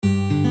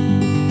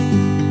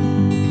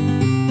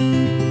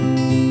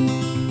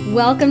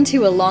Welcome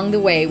to Along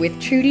the Way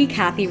with Trudy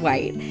Cathy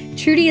White.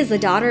 Trudy is the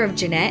daughter of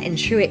Jeanette and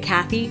Truett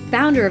Cathy,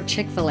 founder of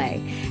Chick-fil-A.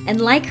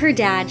 And like her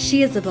dad,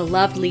 she is a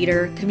beloved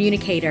leader,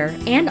 communicator,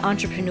 and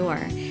entrepreneur.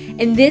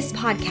 In this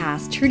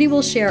podcast, Trudy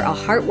will share a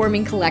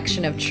heartwarming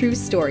collection of true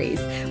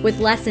stories with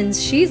lessons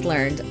she's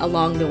learned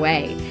along the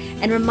way,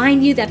 and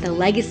remind you that the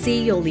legacy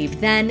you'll leave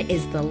then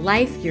is the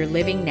life you're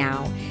living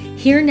now.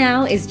 Here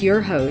now is your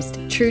host,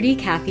 Trudy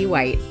Cathy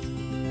White.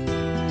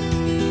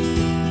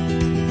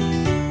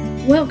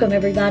 Welcome,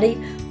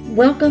 everybody.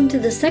 Welcome to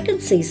the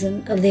second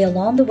season of the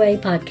Along the Way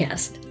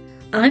podcast.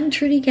 I'm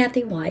Trudy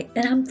Cathy White,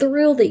 and I'm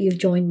thrilled that you've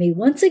joined me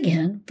once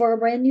again for a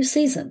brand new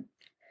season.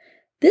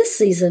 This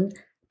season,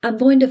 I'm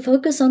going to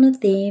focus on a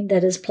theme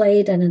that has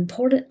played an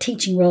important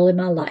teaching role in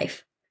my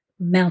life: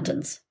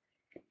 mountains.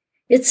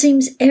 It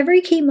seems every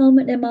key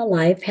moment in my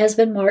life has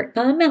been marked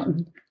by a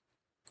mountain.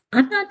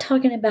 I'm not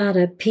talking about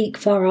a peak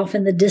far off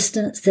in the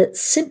distance that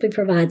simply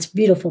provides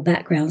beautiful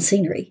background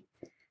scenery.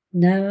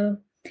 No.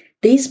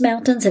 These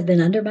mountains have been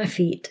under my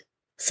feet,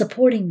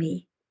 supporting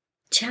me,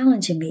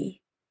 challenging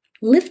me,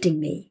 lifting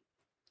me,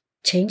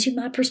 changing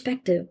my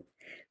perspective,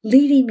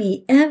 leading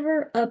me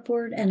ever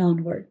upward and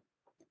onward.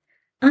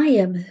 I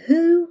am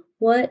who,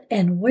 what,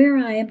 and where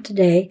I am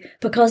today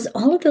because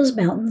all of those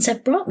mountains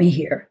have brought me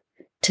here,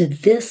 to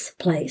this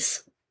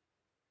place.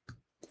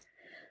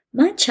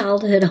 My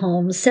childhood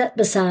home sat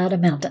beside a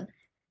mountain.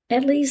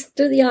 At least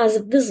through the eyes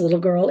of this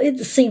little girl, it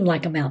seemed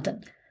like a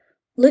mountain.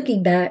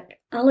 Looking back,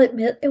 I'll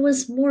admit it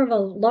was more of a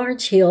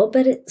large hill,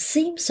 but it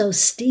seemed so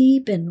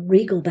steep and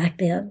regal back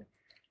then.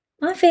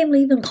 My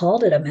family even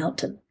called it a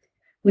mountain.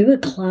 We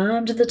would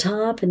climb to the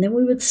top, and then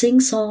we would sing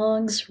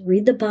songs,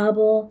 read the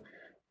Bible,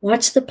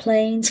 watch the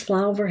planes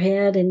fly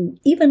overhead, and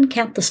even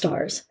count the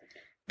stars.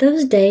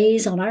 Those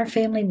days on our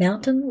family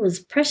mountain was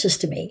precious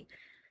to me.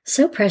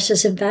 So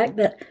precious, in fact,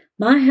 that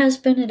my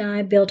husband and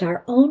I built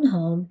our own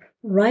home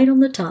right on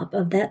the top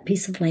of that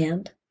piece of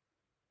land.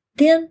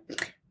 Then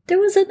there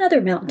was another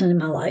mountain in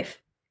my life.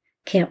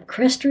 Camp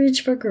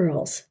Crestridge for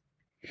Girls.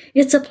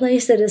 It's a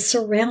place that is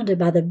surrounded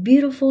by the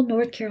beautiful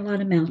North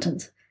Carolina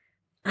mountains.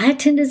 I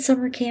attended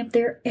summer camp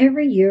there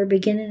every year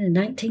beginning in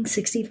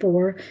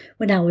 1964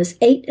 when I was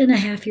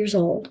 8.5 years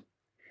old.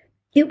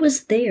 It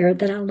was there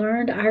that I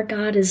learned our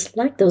God is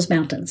like those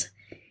mountains.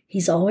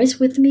 He's always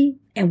with me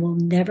and will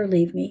never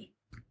leave me.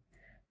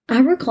 I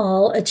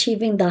recall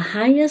achieving the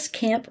highest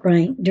camp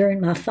rank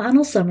during my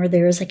final summer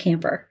there as a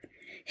camper.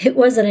 It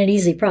wasn't an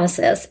easy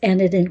process, and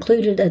it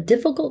included a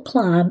difficult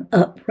climb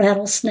up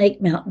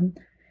Rattlesnake Mountain.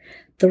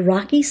 The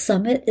rocky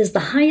summit is the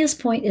highest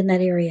point in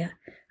that area.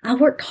 I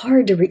worked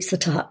hard to reach the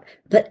top,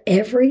 but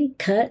every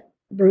cut,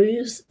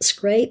 bruise,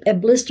 scrape, and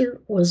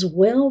blister was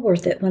well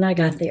worth it when I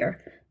got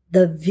there.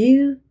 The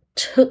view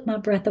took my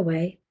breath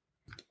away.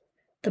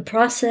 The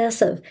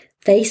process of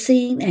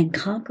facing and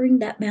conquering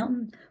that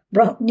mountain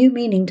brought new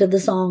meaning to the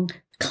song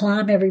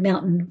 "Climb Every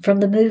Mountain" from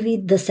the movie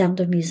The Sound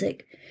of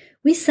Music.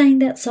 We sang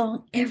that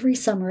song every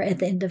summer at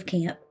the end of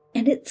camp,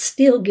 and it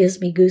still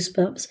gives me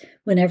goosebumps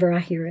whenever I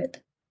hear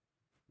it.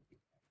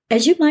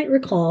 As you might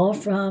recall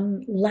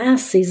from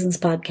last season's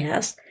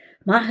podcast,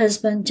 my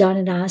husband, John,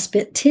 and I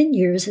spent 10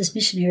 years as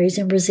missionaries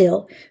in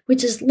Brazil,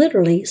 which is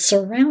literally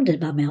surrounded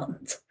by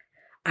mountains.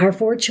 Our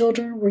 4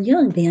 children were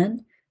young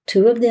then.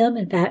 2 of them,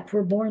 in fact,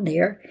 were born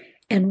there,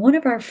 and one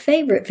of our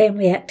favorite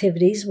family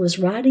activities was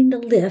riding the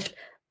lift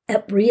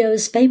up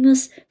Rio's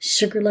famous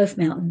Sugarloaf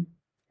Mountain.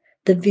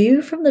 The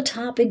view from the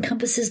top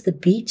encompasses the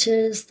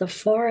beaches, the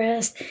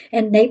forest,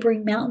 and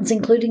neighboring mountains,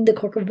 including the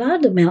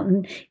Corcovado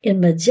Mountain in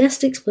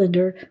majestic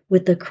splendor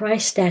with the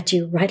Christ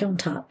statue right on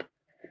top.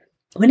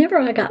 Whenever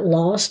I got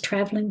lost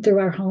traveling through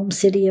our home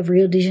city of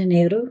Rio de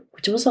Janeiro,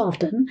 which was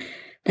often,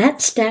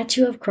 that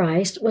statue of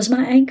Christ was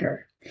my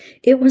anchor.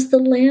 It was the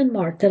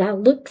landmark that I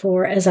looked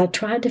for as I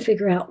tried to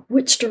figure out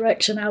which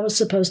direction I was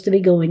supposed to be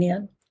going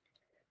in.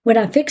 When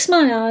I fixed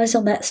my eyes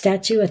on that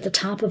statue at the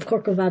top of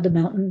Corcovado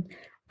Mountain,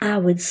 I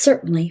would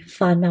certainly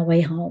find my way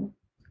home.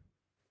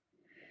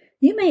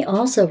 You may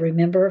also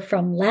remember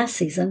from last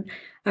season,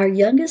 our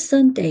youngest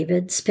son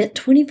David spent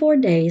 24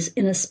 days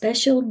in a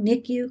special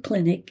NICU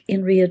clinic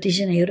in Rio de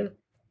Janeiro.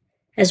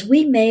 As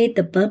we made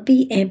the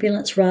bumpy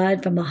ambulance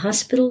ride from the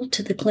hospital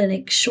to the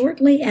clinic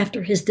shortly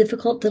after his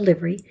difficult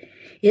delivery,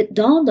 it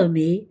dawned on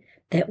me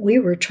that we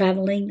were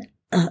traveling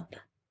up.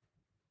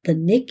 The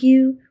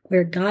NICU,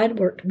 where God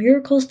worked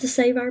miracles to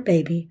save our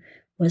baby,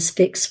 was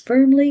fixed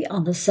firmly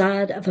on the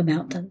side of a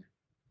mountain.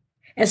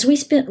 As we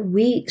spent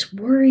weeks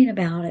worrying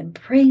about and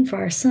praying for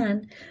our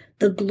son,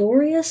 the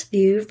glorious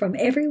view from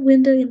every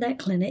window in that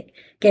clinic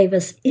gave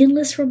us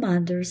endless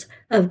reminders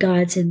of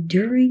God's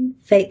enduring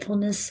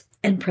faithfulness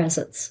and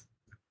presence.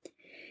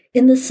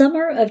 In the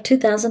summer of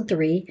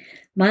 2003,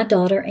 my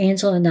daughter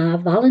Angela and I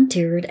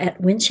volunteered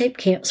at Windshape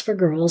Camps for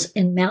Girls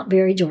in Mount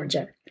Berry,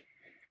 Georgia.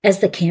 As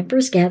the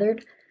campers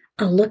gathered,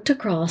 I looked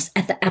across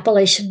at the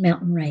Appalachian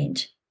Mountain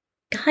Range.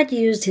 God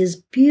used His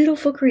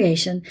beautiful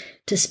creation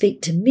to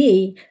speak to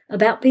me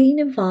about being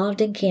involved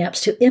in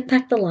camps to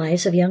impact the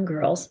lives of young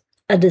girls,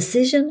 a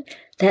decision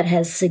that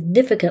has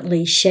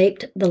significantly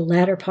shaped the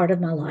latter part of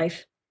my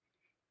life.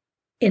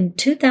 In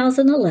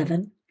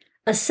 2011,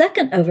 a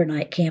second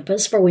overnight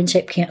campus for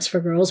Wind-Shaped Camps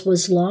for Girls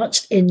was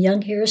launched in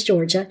Young Harris,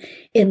 Georgia,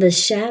 in the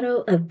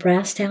shadow of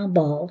Brasstown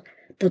Ball,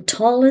 the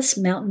tallest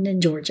mountain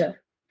in Georgia.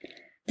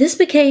 This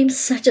became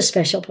such a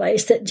special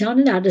place that John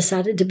and I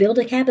decided to build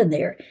a cabin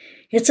there.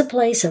 It's a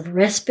place of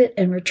respite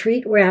and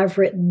retreat where I've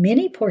written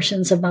many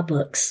portions of my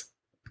books.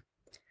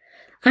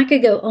 I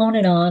could go on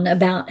and on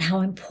about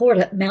how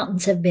important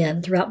mountains have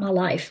been throughout my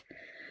life.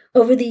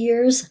 Over the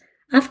years,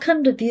 I've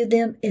come to view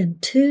them in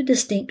two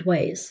distinct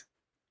ways.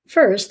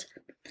 First,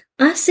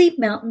 I see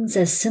mountains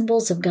as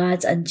symbols of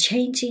God's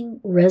unchanging,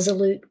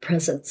 resolute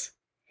presence.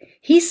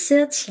 He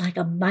sits like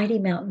a mighty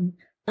mountain,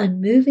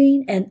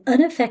 unmoving and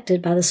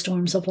unaffected by the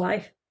storms of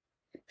life.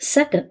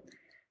 Second,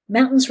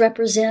 mountains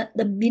represent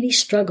the many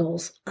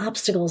struggles,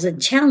 obstacles, and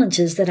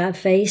challenges that I've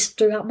faced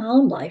throughout my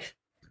own life.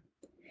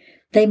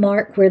 They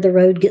mark where the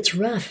road gets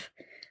rough,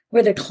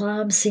 where the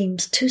climb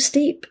seems too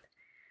steep.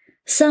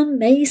 Some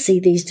may see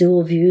these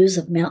dual views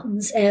of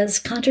mountains as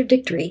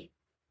contradictory.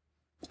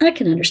 I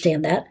can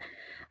understand that.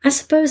 I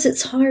suppose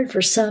it's hard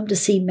for some to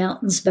see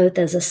mountains both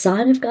as a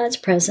sign of God's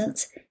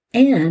presence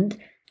and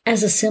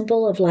as a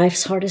symbol of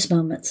life's hardest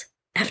moments.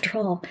 After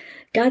all,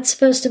 God's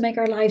supposed to make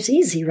our lives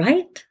easy,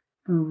 right?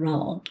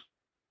 Wrong.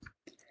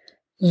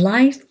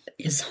 Life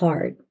is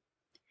hard.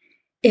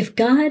 If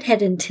God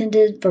had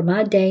intended for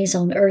my days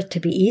on earth to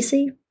be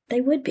easy,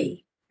 they would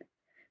be.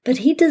 But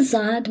He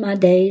designed my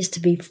days to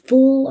be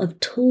full of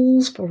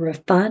tools for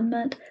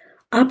refinement,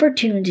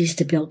 opportunities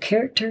to build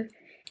character,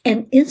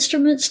 and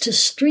instruments to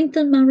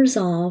strengthen my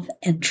resolve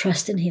and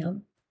trust in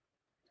Him.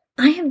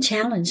 I am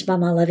challenged by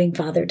my loving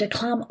Father to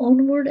climb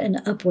onward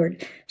and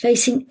upward,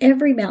 facing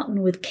every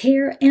mountain with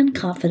care and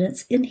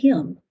confidence in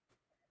Him.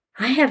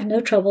 I have no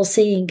trouble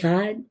seeing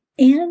God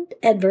and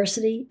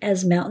adversity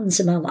as mountains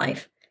in my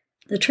life.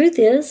 The truth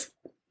is,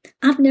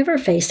 I've never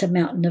faced a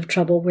mountain of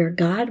trouble where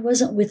God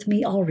wasn't with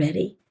me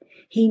already.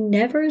 He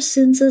never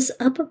sends us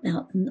up a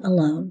mountain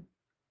alone.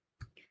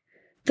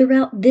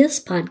 Throughout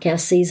this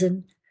podcast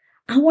season,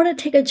 I want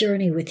to take a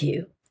journey with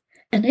you,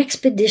 an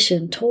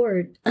expedition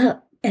toward,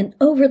 up, and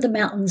over the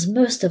mountains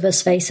most of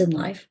us face in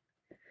life.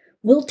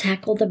 We'll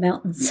tackle the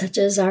mountains such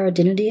as our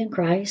identity in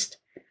Christ,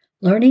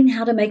 learning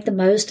how to make the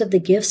most of the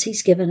gifts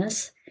He's given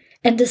us,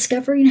 and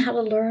discovering how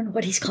to learn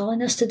what He's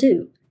calling us to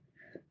do.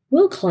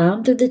 We'll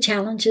climb through the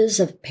challenges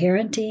of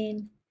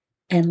parenting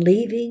and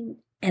leaving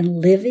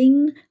and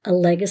living a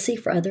legacy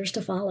for others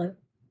to follow.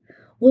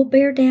 We'll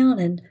bear down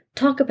and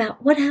talk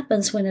about what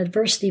happens when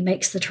adversity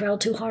makes the trail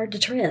too hard to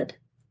tread.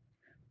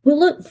 We'll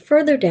look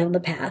further down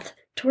the path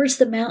towards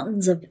the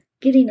mountains of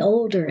getting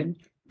older and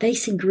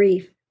facing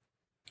grief.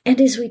 And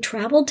as we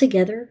travel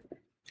together,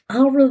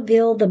 I'll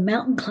reveal the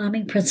mountain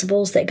climbing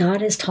principles that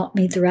God has taught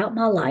me throughout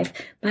my life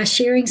by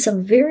sharing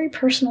some very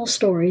personal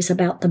stories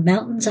about the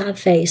mountains I've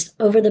faced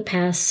over the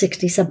past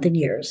 60-something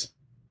years.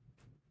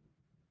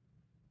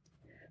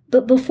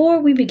 But before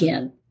we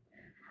begin,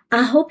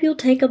 I hope you'll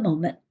take a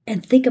moment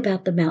and think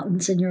about the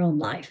mountains in your own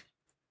life.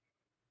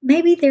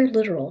 Maybe they're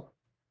literal,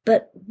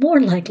 but more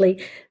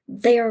likely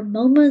they are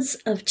moments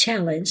of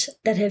challenge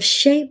that have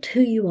shaped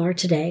who you are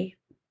today.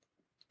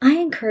 I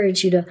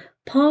encourage you to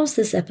pause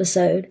this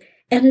episode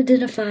and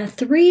identify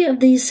 3 of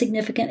these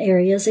significant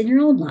areas in your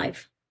own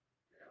life.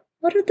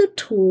 What are the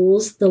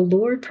tools the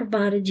Lord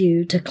provided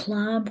you to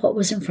climb what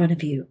was in front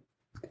of you?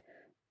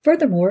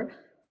 Furthermore,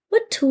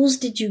 what tools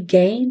did you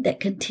gain that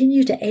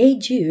continue to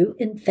aid you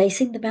in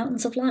facing the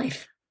mountains of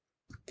life?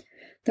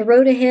 The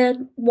road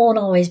ahead won't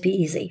always be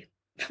easy,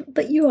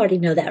 but you already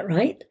know that,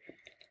 right?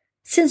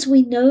 Since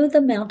we know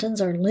the mountains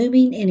are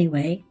looming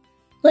anyway,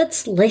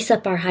 let's lace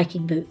up our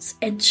hiking boots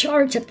and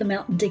charge up the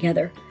mountain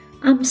together.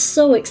 I'm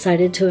so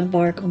excited to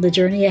embark on the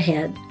journey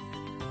ahead.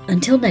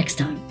 Until next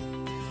time.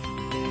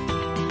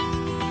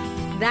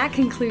 That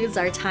concludes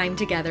our time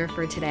together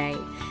for today.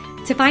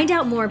 To find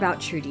out more about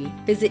Trudy,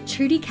 visit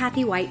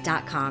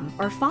TrudyCathyWhite.com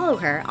or follow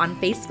her on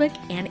Facebook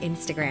and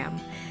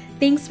Instagram.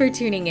 Thanks for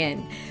tuning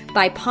in.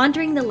 By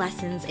pondering the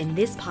lessons in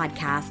this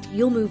podcast,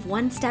 you'll move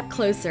one step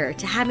closer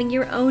to having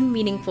your own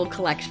meaningful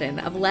collection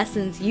of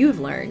lessons you've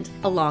learned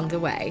along the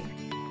way.